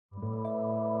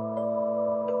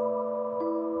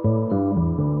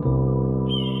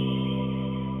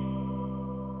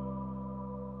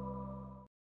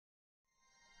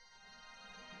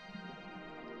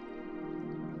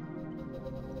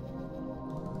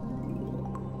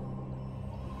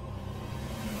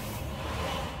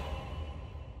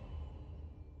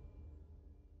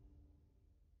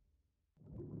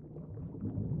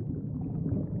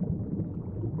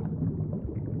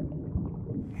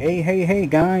Hey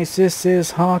guys, this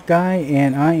is Hawkeye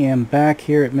and I am back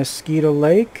here at Mosquito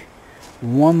Lake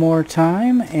one more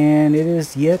time, and it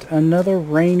is yet another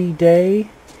rainy day,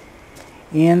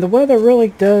 and the weather really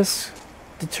does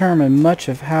determine much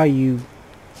of how you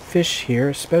fish here,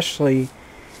 especially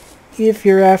if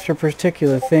you're after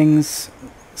particular things.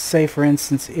 Say for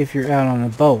instance if you're out on a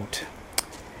boat.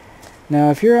 Now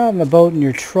if you're out on a boat and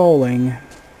you're trolling,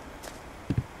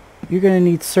 you're going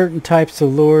to need certain types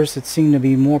of lures that seem to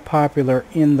be more popular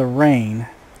in the rain.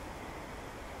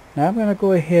 Now I'm going to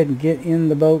go ahead and get in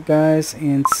the boat, guys,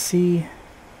 and see...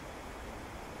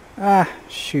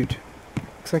 shoot.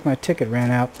 Looks like my ticket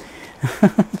ran out.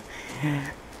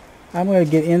 I'm going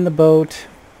to get in the boat,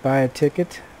 buy a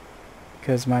ticket,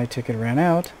 because my ticket ran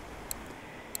out.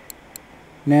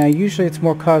 Now usually it's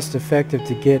more cost effective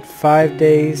to get 5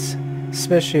 days,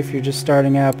 especially if you're just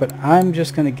starting out, but I'm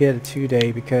just going to get a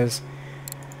 2-day because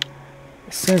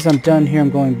as soon as I'm done here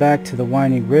I'm going back to the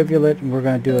winding rivulet and we're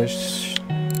going to do a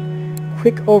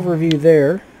quick overview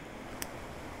there.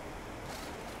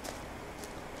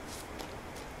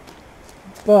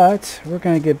 But we're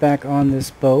going to get back on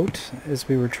this boat as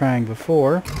we were trying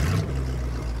before.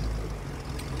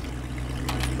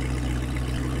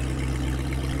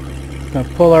 Going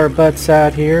to pull our butts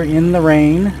out here in the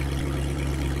rain,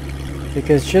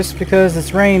 because just because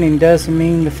it's raining doesn't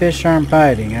mean the fish aren't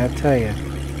biting, I'll tell you.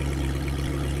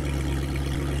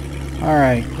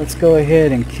 Alright, let's go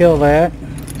ahead and kill that.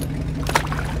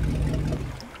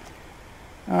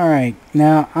 Alright,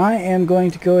 now I am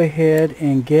going to go ahead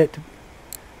and get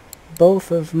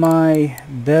both of my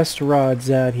best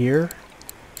rods out here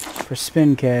for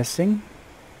spin casting.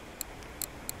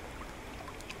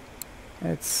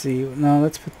 Let's see. No,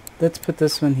 let's put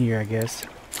this one here, I guess.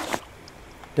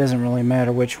 Doesn't really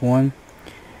matter which one.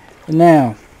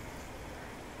 Now,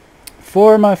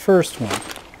 for my first one,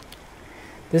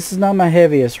 this is not my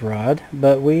heaviest rod,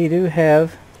 but we do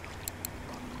have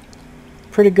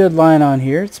pretty good line on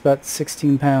here. It's about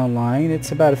 16-pound line.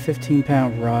 It's about a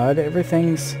 15-pound rod.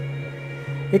 Everything's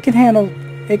it can handle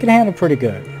pretty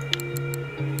good.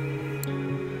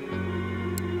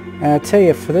 And I tell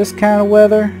you, for this kind of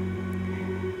weather,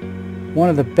 one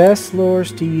of the best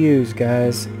lures to use,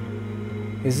 guys,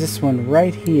 is this one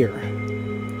right here.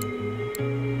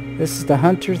 This is the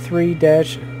Hunter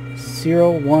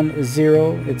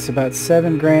 3-010. It's about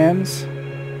 7 grams.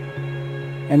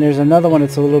 And there's another one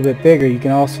that's a little bit bigger you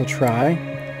can also try.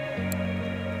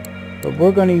 But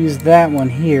we're going to use that one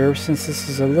here since this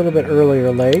is a little bit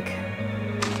earlier lake.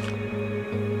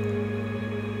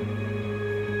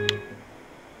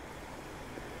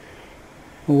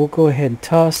 We'll go ahead and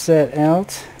toss that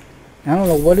out. I don't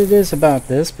know what it is about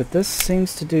this, but this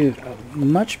seems to do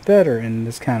much better in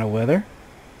this kind of weather.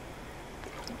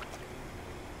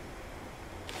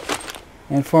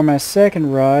 And for my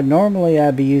second rod, normally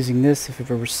I'd be using this if it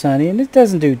were sunny, and it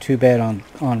doesn't do too bad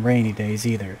on rainy days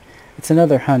either. It's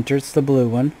another Hunter, it's the blue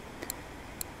one.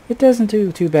 It doesn't do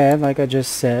too bad like I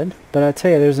just said, but I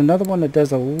tell you, there's another one that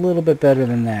does a little bit better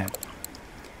than that.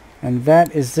 And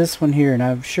that is this one here, and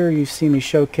I'm sure you've seen me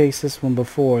showcase this one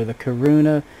before, the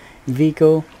Karuna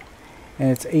Vico, and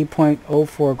it's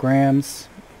 8.04 grams,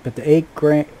 but the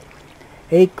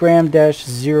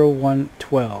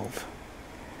 8-gram-0112.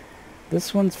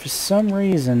 This one's, for some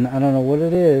reason, I don't know what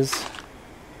it is,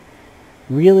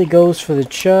 really goes for the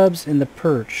chubs and the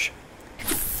perch,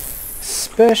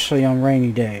 especially on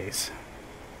rainy days.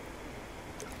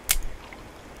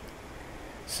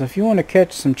 So if you want to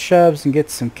catch some chubs and get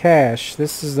some cash,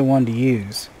 this is the one to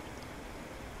use.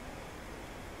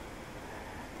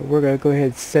 But we're going to go ahead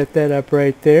and set that up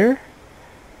right there.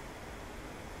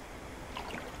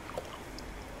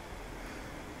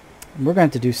 And we're going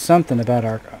to do something about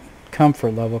our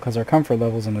comfort level, because our comfort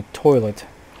level is in the toilet.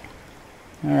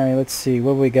 Alright, let's see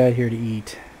what we got here to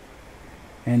eat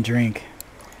and drink.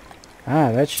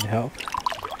 That should help.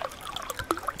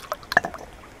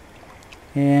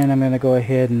 And I'm going to go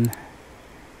ahead and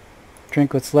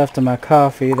drink what's left of my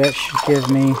coffee. That should give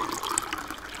me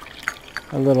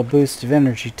a little boost of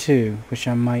energy too, which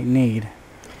I might need.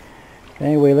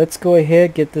 Anyway, let's go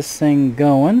ahead, get this thing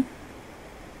going.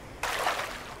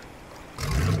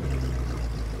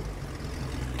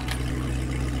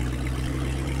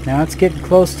 Now it's getting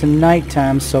close to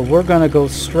nighttime, so we're going to go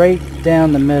straight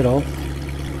down the middle.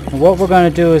 And what we're going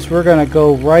to do is we're going to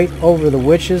go right over the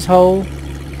witch's hole,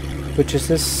 which is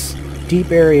this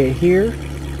deep area here,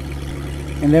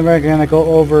 and then we're going to go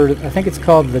over, I think it's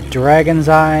called the Dragon's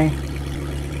Eye,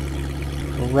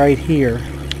 right here.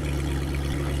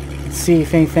 Let's see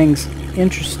if anything's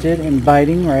interested in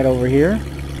biting right over here.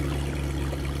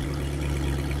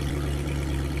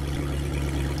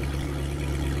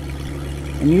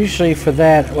 And usually for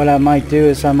that, what I might do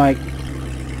is I might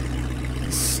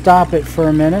stop it for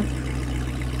a minute.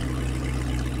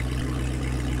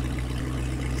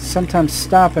 Sometimes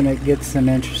stopping it gets them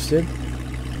interested.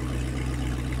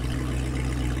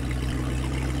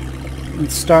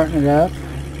 And starting it up.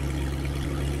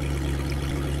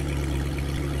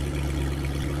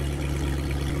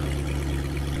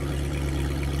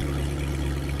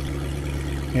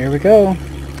 Here we go.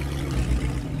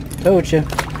 Told you.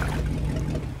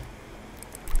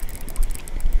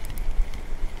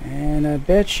 And I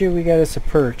bet you we got us a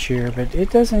perch here, but it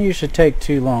doesn't usually take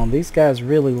too long. These guys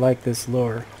really like this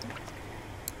lure.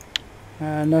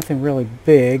 Nothing really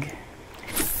big.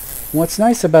 What's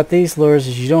nice about these lures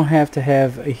is you don't have to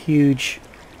have a huge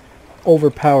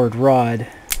overpowered rod.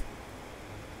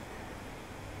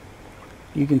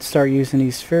 You can start using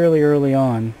these fairly early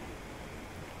on.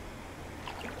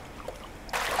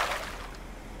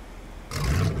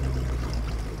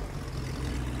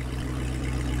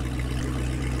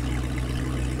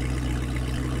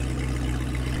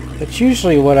 But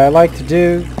usually what I like to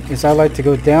do is I like to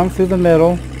go down through the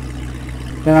middle,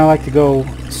 then I like to go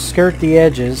skirt the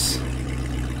edges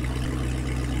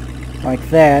like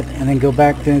that, and then go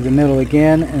back to the middle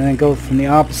again, and then go from the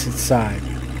opposite side.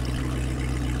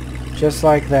 Just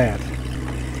like that.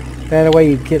 That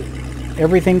way you get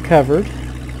everything covered.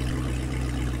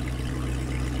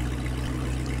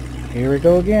 Here we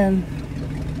go again.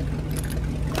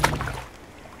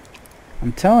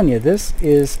 I'm telling you, this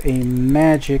is a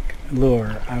magic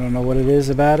lure. I don't know what it is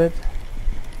about it,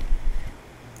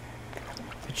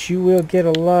 but you will get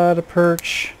a lot of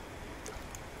perch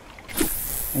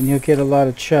and you'll get a lot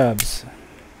of chubs.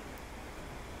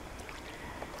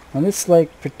 On this lake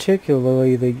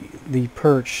particularly, the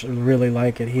perch really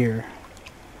like it here.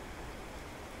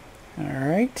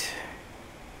 Alright,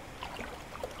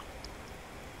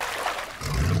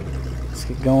 let's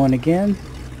get going again.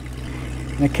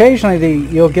 And occasionally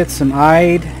you'll get some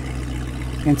eyed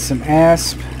and some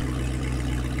asp,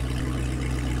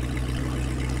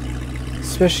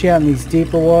 especially out in these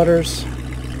deeper waters.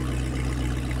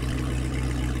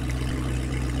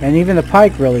 And even the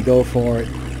pike really go for it.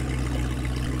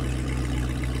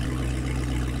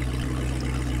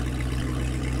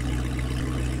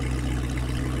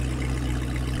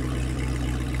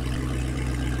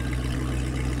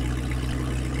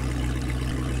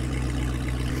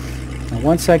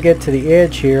 Once I get to the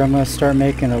edge here, I'm going to start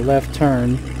making a left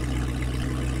turn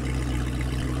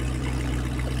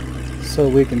so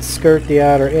we can skirt the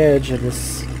outer edge of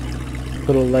this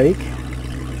little lake.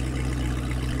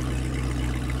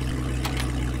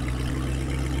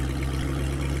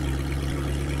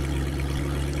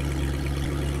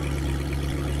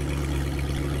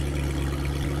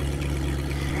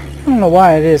 I don't know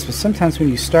why it is, but sometimes when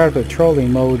you start with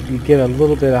trolling mode, you get a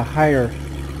little bit of higher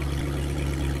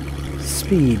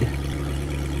speed.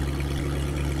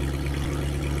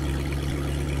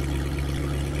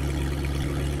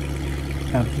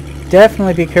 Now,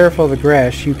 definitely be careful of the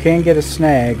grass. You can get a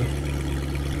snag,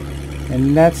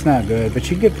 and that's not good, but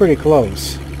you get pretty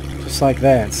close, just like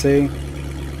that. See?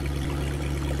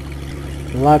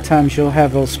 A lot of times you'll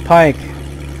have those pike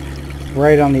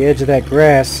right on the edge of that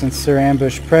grass since they're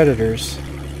ambush predators.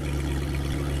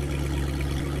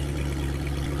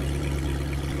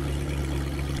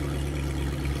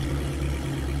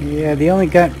 Yeah, the only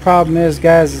problem is,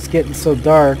 guys, it's getting so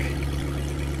dark.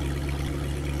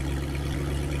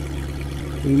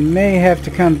 We may have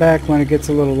to come back when it gets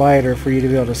a little lighter for you to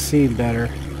be able to see better.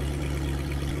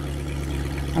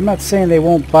 I'm not saying they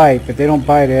won't bite, but they don't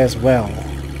bite as well.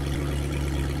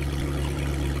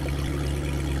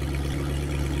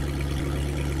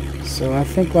 So I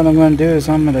think what I'm going to do is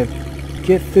I'm going to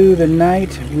get through the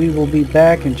night. We will be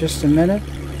back in just a minute.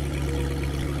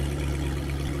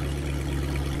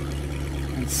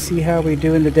 See how we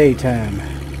do in the daytime.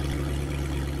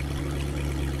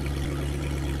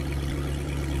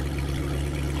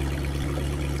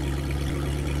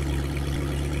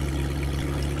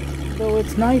 Though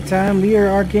it's nighttime, we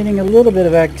are getting a little bit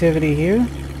of activity here.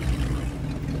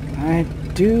 I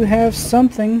do have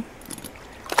something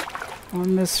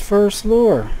on this first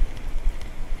lure.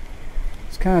 I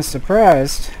was kind of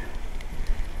surprised.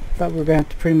 Thought we were going to have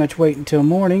to pretty much wait until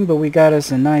morning, but we got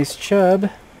us a nice chub.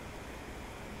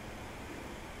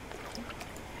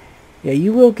 Yeah,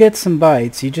 you will get some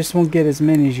bites. You just won't get as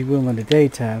many as you will in the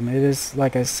daytime. It is,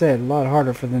 like I said, a lot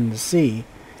harder for them to see.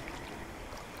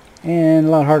 And a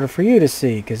lot harder for you to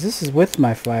see, because this is with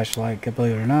my flashlight,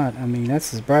 believe it or not. I mean,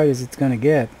 that's as bright as it's going to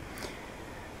get.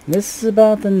 This is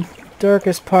about the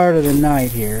darkest part of the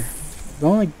night here. The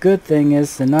only good thing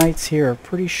is the nights here are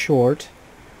pretty short.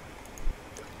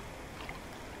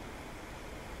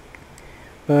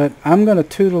 But I'm going to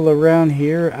tootle around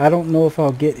here. I don't know if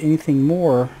I'll get anything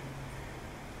more,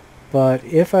 but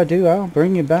if I do, I'll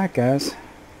bring you back, guys.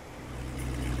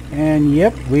 And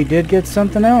yep, we did get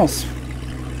something else.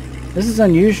 This is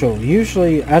unusual.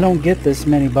 Usually I don't get this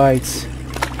many bites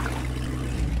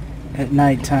at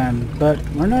nighttime, but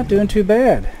we're not doing too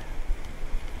bad.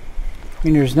 I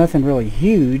mean, there's nothing really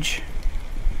huge,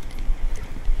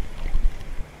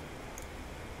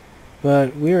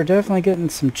 but we are definitely getting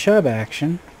some chub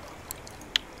action.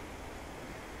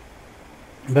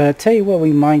 But I tell you what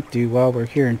we might do while we're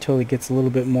here until it gets a little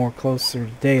bit more closer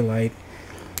to daylight.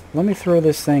 Let me throw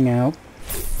this thing out.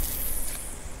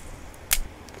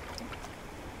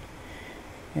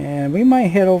 And we might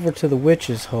head over to the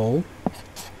witch's hole,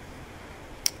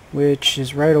 which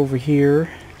is right over here.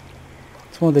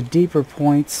 It's one of the deeper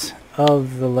points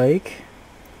of the lake.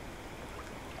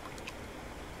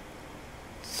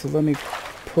 So let me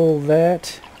pull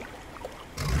that.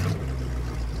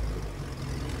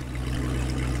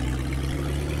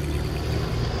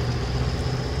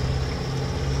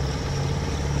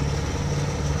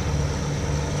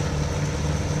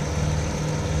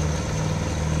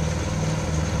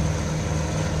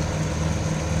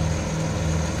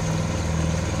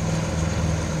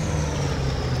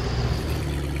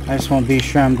 I just want to be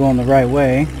sure I'm going the right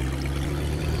way.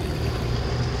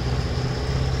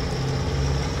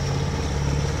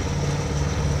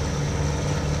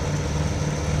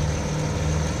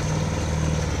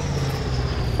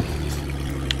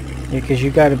 Because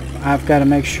I've got to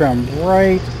make sure I'm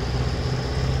right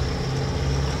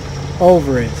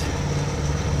over it.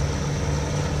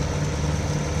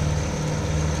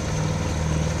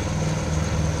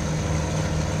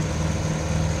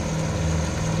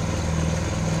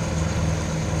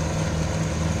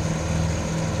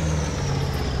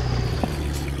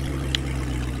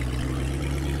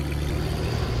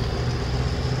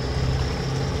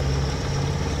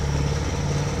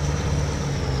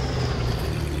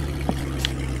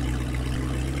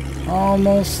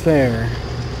 Almost there.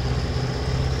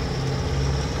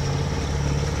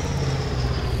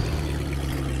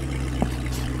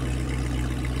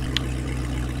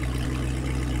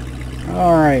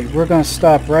 Alright, we're going to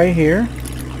stop right here.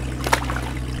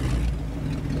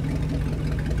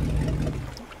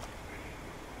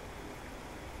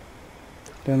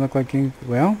 Doesn't look like any,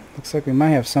 well, looks like we might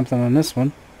have something on this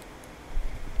one.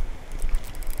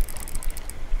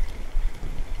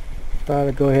 Thought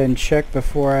I'd go ahead and check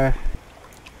before I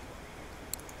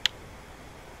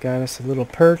got us a little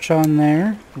perch on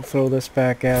there. We'll throw this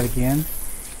back out again.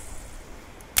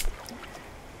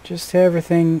 Just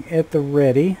everything at the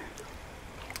ready.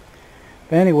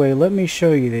 But anyway, let me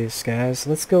show you this, guys.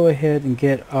 Let's go ahead and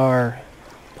get our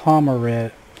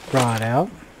palmer rod out.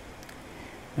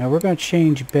 Now we're going to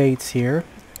change baits here.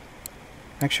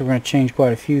 Actually, we're going to change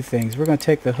quite a few things. We're going to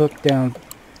take the hook down,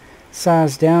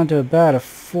 size down to about a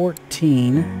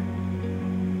 14.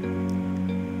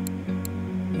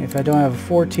 If I don't have a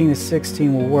 14, a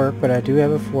 16 will work, but I do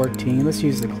have a 14. Let's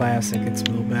use the classic, it's a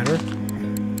little better.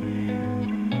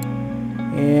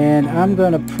 And I'm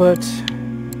going to put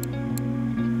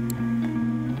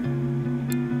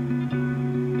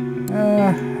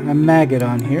a maggot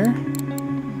on here.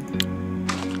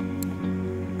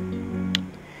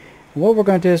 What we're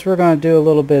going to do is we're going to do a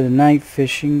little bit of night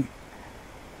fishing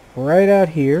right out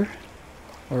here,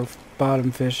 or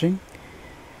bottom fishing.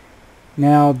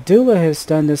 Now Dula has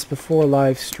done this before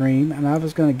live stream, and I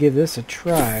was going to give this a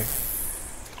try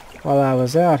while I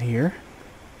was out here.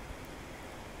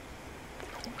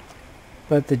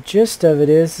 But the gist of it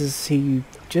is you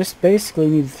just basically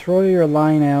need to throw your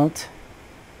line out,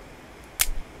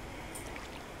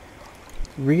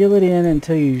 reel it in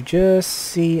until you just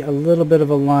see a little bit of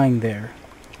a line there.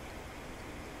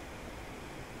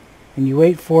 And you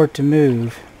wait for it to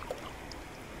move.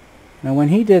 Now when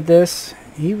he did this,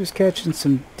 he was catching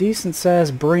some decent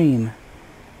sized bream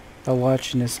by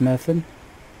watching this method.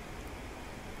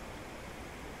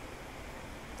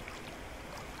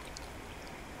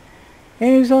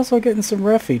 And he was also getting some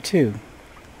roughy too.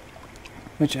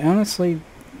 Which honestly,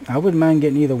 I wouldn't mind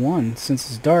getting either one. Since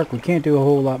it's dark, we can't do a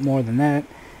whole lot more than that.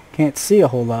 Can't see a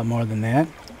whole lot more than that.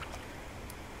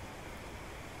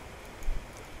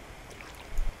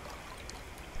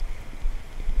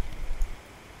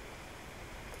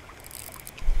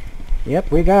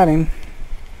 Yep, we got him.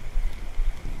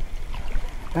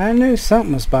 I knew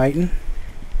something was biting.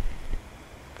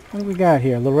 What do we got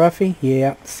here? A little roughy?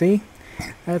 Yeah, see?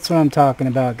 That's what I'm talking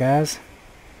about, guys.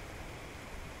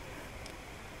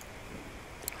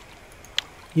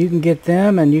 You can get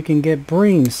them and you can get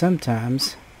bream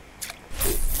sometimes.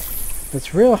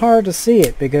 It's real hard to see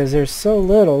it because there's so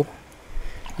little.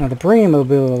 Now the bream will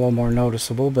be a little more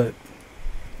noticeable, but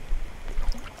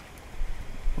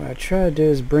what I try to do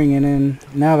is bring it in,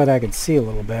 now that I can see a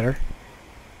little better.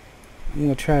 I'm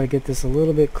going to try to get this a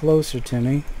little bit closer to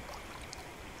me,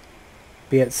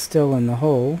 be it still in the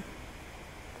hole.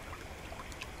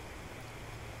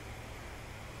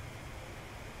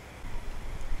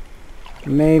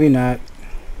 Maybe not.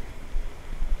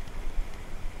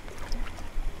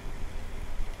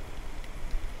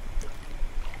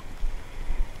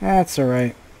 That's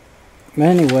alright.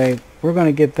 Anyway, we're going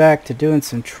to get back to doing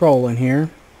some trolling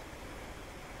here.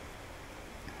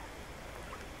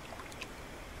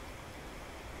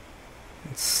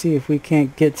 Let's see if we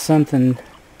can't get something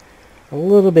a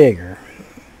little bigger.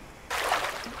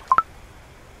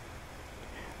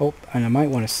 Oh, and I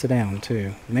might want to sit down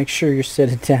too. Make sure you're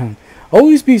sitting down.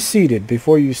 Always be seated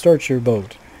before you start your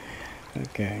boat.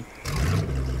 Okay.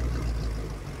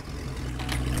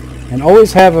 And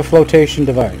always have a flotation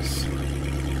device.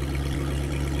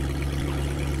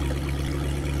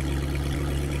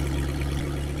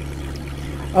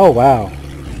 Oh wow.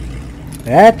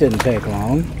 That didn't take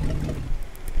long.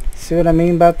 See what I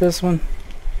mean about this one?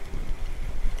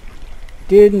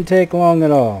 Didn't take long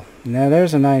at all. Now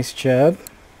there's a nice chub.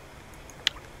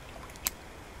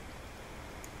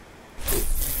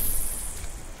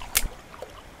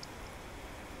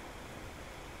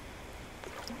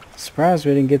 Surprised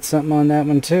we didn't get something on that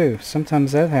one too.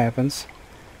 Sometimes that happens.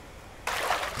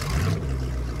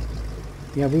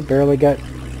 Yeah, we barely got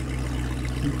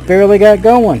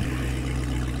going.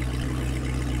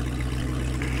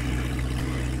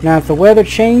 Now if the weather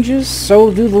changes, so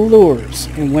do the lures.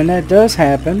 And when that does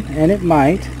happen, and it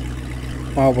might,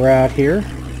 while we're out here,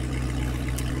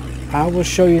 I will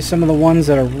show you some of the ones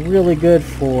that are really good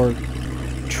for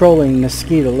trolling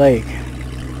Mosquito Lake.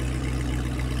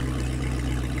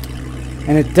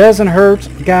 And it doesn't hurt,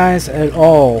 guys, at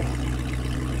all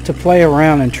to play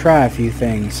around and try a few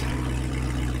things.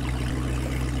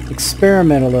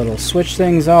 Experiment a little, switch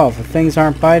things off. If things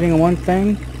aren't biting on one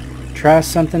thing, try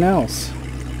something else.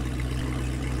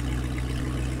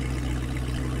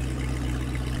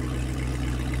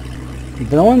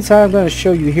 The ones I'm going to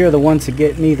show you here are the ones that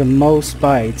get me the most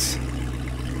bites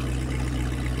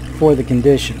for the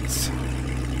conditions.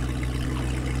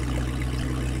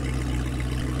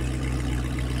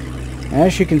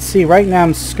 As you can see, right now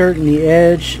I'm skirting the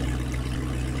edge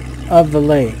of the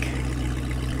lake.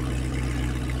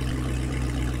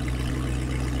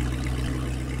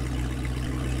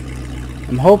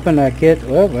 I'm hoping I get,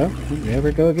 well, there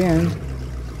we go again.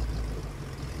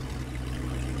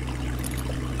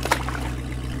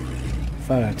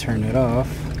 Thought I'd turn it off.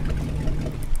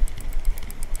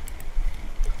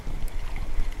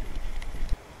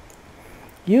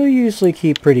 You usually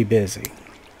keep pretty busy.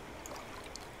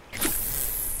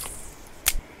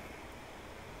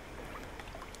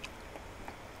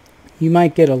 You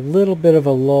might get a little bit of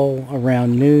a lull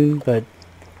around noon, but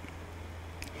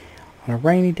on a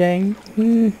rainy day,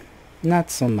 not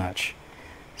so much.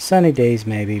 Sunny days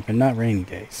maybe, but not rainy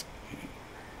days.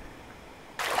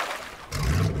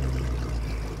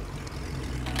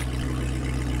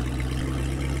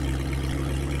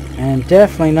 And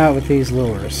definitely not with these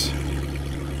lures.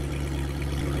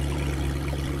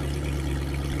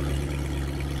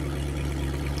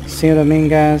 See what I mean,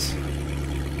 guys?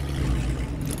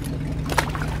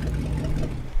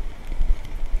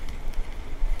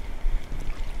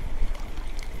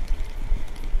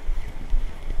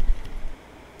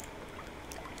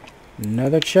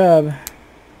 Another chub.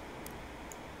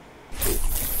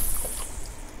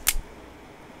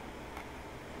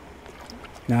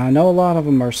 Now I know a lot of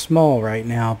them are small right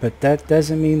now, but that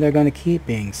doesn't mean they're going to keep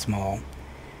being small. It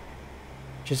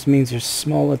just means they're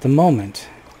small at the moment.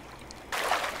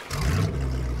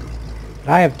 But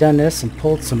I have done this and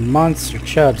pulled some monster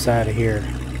chubs out of here.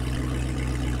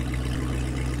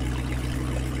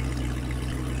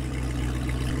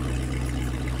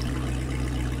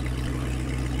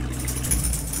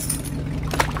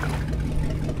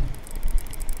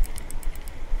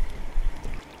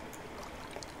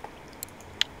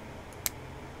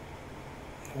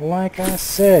 Like I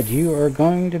said, you are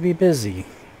going to be busy.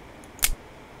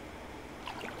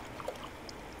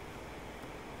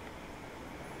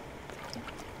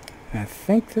 I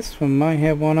think this one might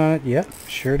have one on it. Yep,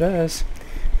 sure does.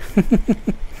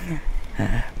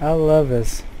 I love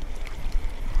this.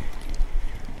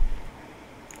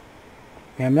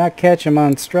 I'm not catching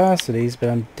monstrosities, but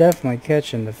I'm definitely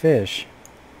catching the fish.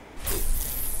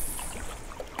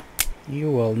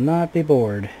 You will not be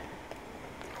bored.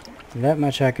 That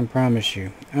much I can promise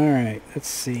you. Alright, let's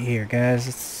see here,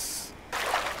 guys.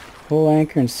 pull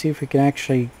anchor and see if we can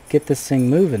actually get this thing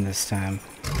moving this time.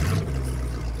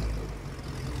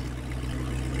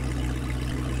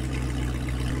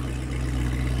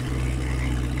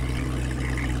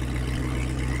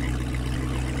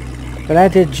 But I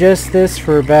did just this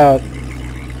for about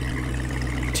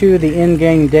 2 of the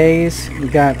in-game days and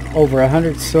got over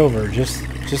 100 silver just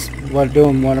what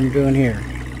I'm doing here.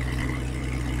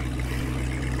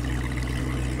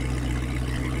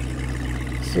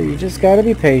 So you just got to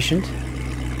be patient.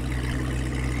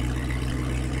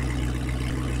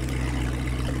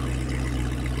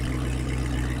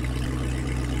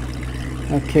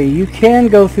 Okay, you can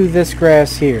go through this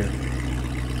grass here.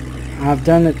 I've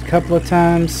done it a couple of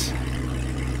times.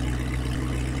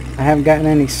 I haven't gotten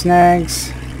any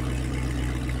snags.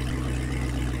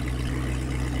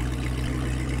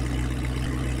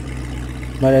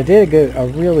 But I did get a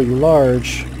really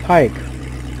large pike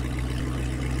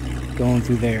going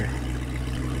through there.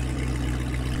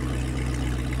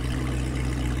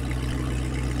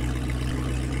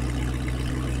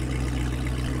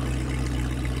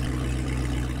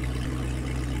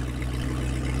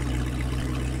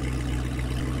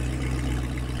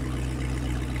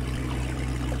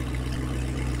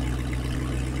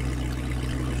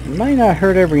 It might not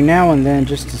hurt every now and then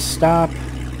just to stop,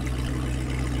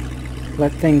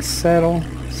 let things settle.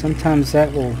 Sometimes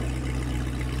that will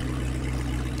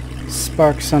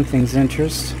spark something's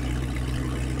interest.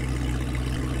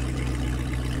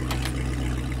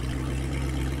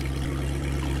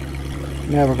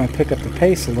 Now we're going to pick up the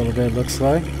pace a little bit, it looks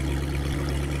like.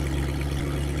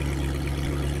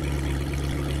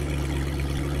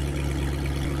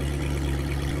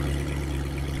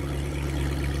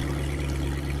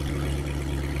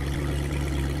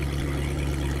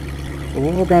 But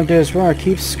what we're going to do is we're going to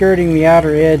keep skirting the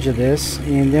outer edge of this,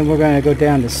 and then we're going to go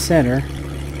down the center.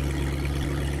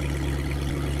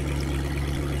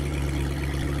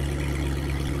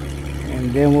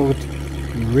 And then we'll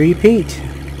repeat.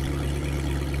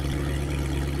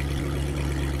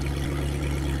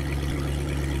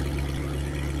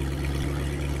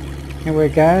 Anyway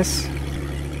guys,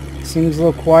 seems a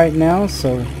little quiet now,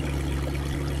 so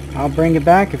I'll bring it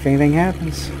back if anything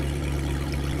happens.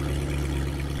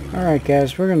 Alright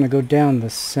guys, we're going to go down the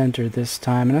center this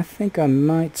time, and I think I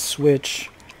might switch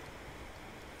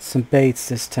some baits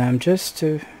this time just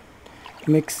to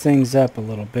mix things up a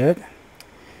little bit.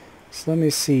 So let me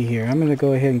see here. I'm going to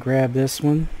go ahead and grab this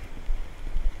one.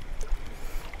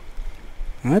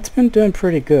 Now, it's been doing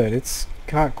pretty good. It's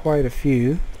caught quite a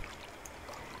few.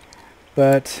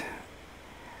 But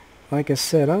like I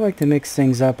said, I like to mix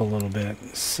things up a little bit.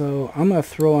 So I'm going to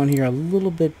throw on here a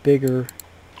little bit bigger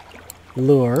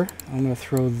lure. I'm going to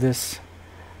throw this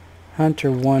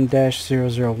Hunter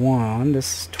 1-001.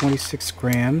 This is 26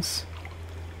 grams.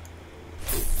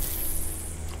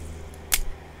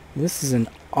 This is an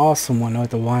awesome one with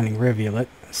the winding rivulet,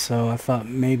 so I thought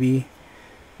maybe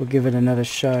we'll give it another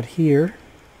shot here.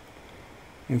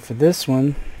 And for this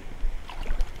one,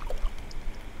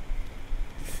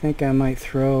 I think I might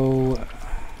throw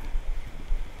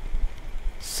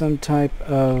some type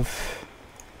of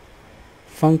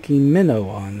funky minnow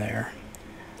on there.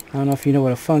 I don't know if you know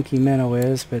what a funky minnow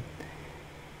is, but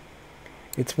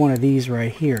it's one of these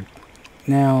right here.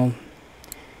 Now,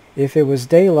 if it was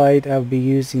daylight, I would be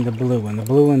using the blue one. The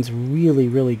blue one's really,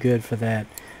 really good for that.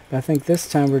 But I think this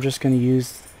time we're just going to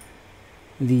use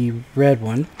the red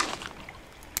one.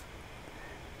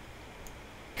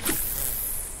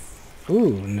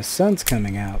 Ooh, and the sun's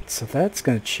coming out, so that's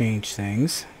going to change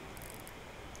things.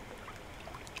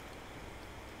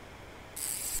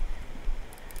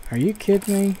 Are you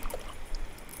kidding me?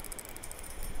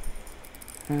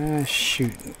 Ah,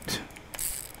 shoot.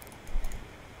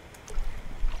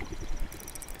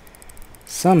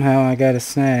 Somehow I got a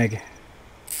snag.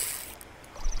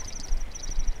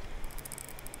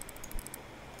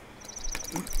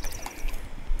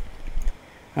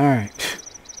 Alright.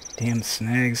 Damn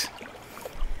snags.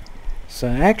 So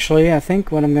actually, I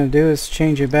think what I'm going to do is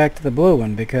change it back to the blue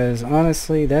one, because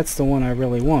honestly, that's the one I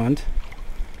really want.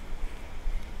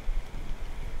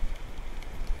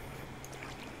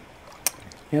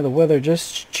 Yeah, the weather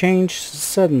just changed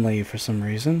suddenly for some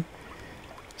reason.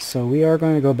 So we are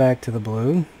going to go back to the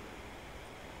blue.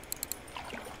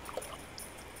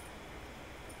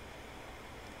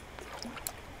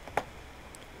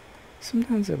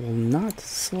 Sometimes it will not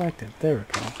select it. There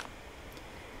we go.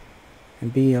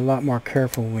 And be a lot more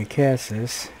careful when we cast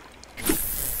this.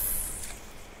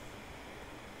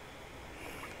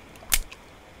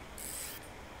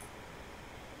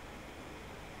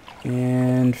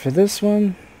 And for this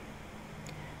one,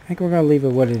 I think we're going to leave it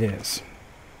what it is.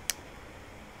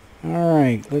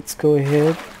 Alright, let's go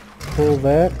ahead, pull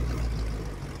that.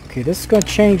 Okay, this is going to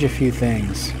change a few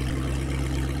things.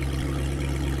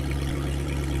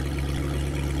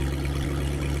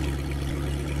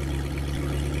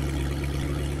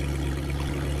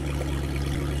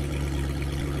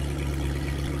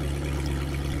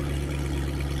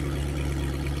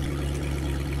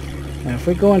 Now if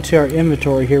we go into our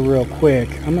inventory here real quick,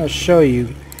 I'm going to show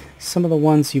you some of the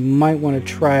ones you might want to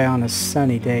try on a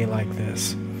sunny day like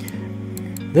this.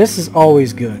 This is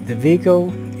always good. The Vico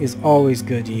is always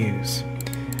good to use.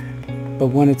 But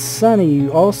when it's sunny,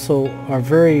 you also are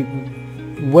very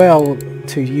well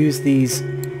to use these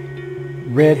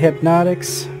red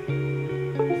hypnotics.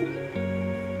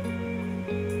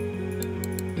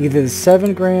 Either the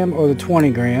 7 gram or the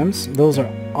 20 grams. Those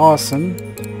are awesome.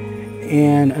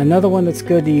 And another one that's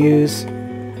good to use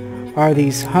are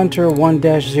these Hunter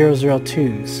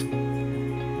 1-002s.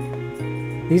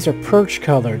 These are perch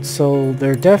colored, so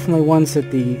they're definitely ones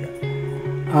that the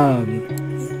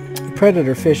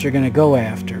predator fish are going to go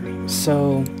after.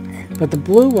 So, but the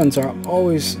blue ones are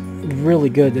always really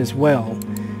good as well.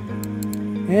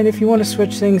 And if you want to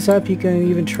switch things up, you can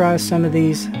even try some of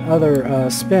these other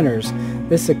spinners.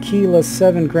 This Aquila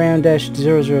 7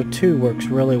 gram-002 works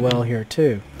really well here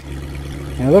too.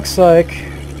 And it looks like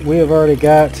we have already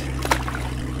got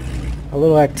a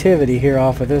little activity here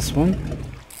off of this one.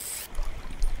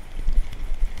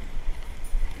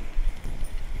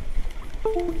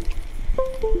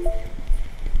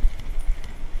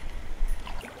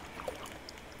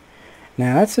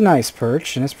 Now that's a nice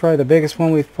perch, and it's probably the biggest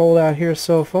one we've pulled out here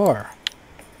so far.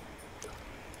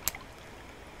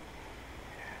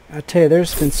 I tell you,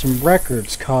 there's been some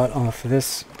records caught off of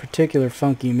this particular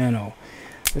funky minnow.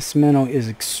 This minnow is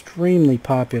extremely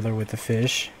popular with the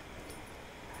fish.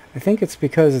 I think it's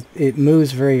because it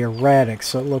moves very erratic,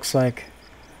 so it looks like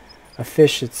a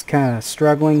fish that's kind of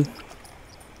struggling.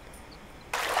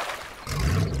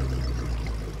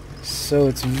 So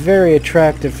it's very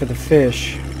attractive for the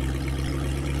fish.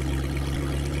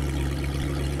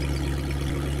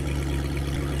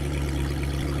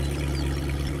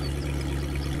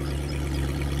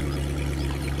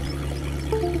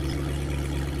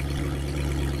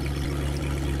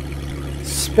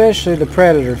 Especially the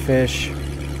predator fish.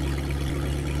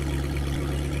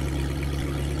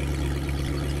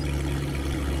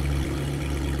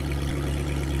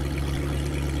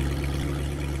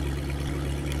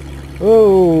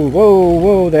 Whoa, whoa,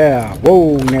 whoa there.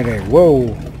 Whoa, nigga, whoa.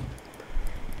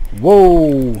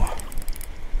 Whoa.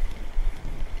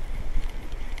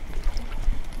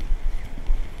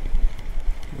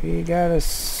 We got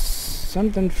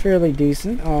something fairly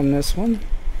decent on this one.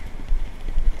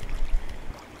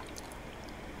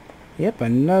 Yep,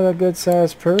 another good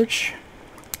sized perch.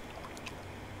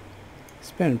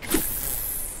 It's been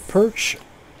perch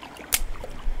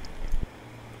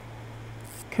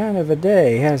kind of a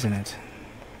day, hasn't it?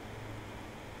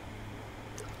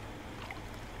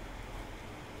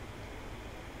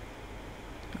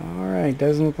 Alright,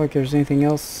 doesn't look like there's anything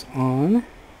else on.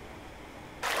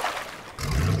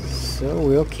 So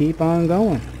we'll keep on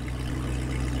going.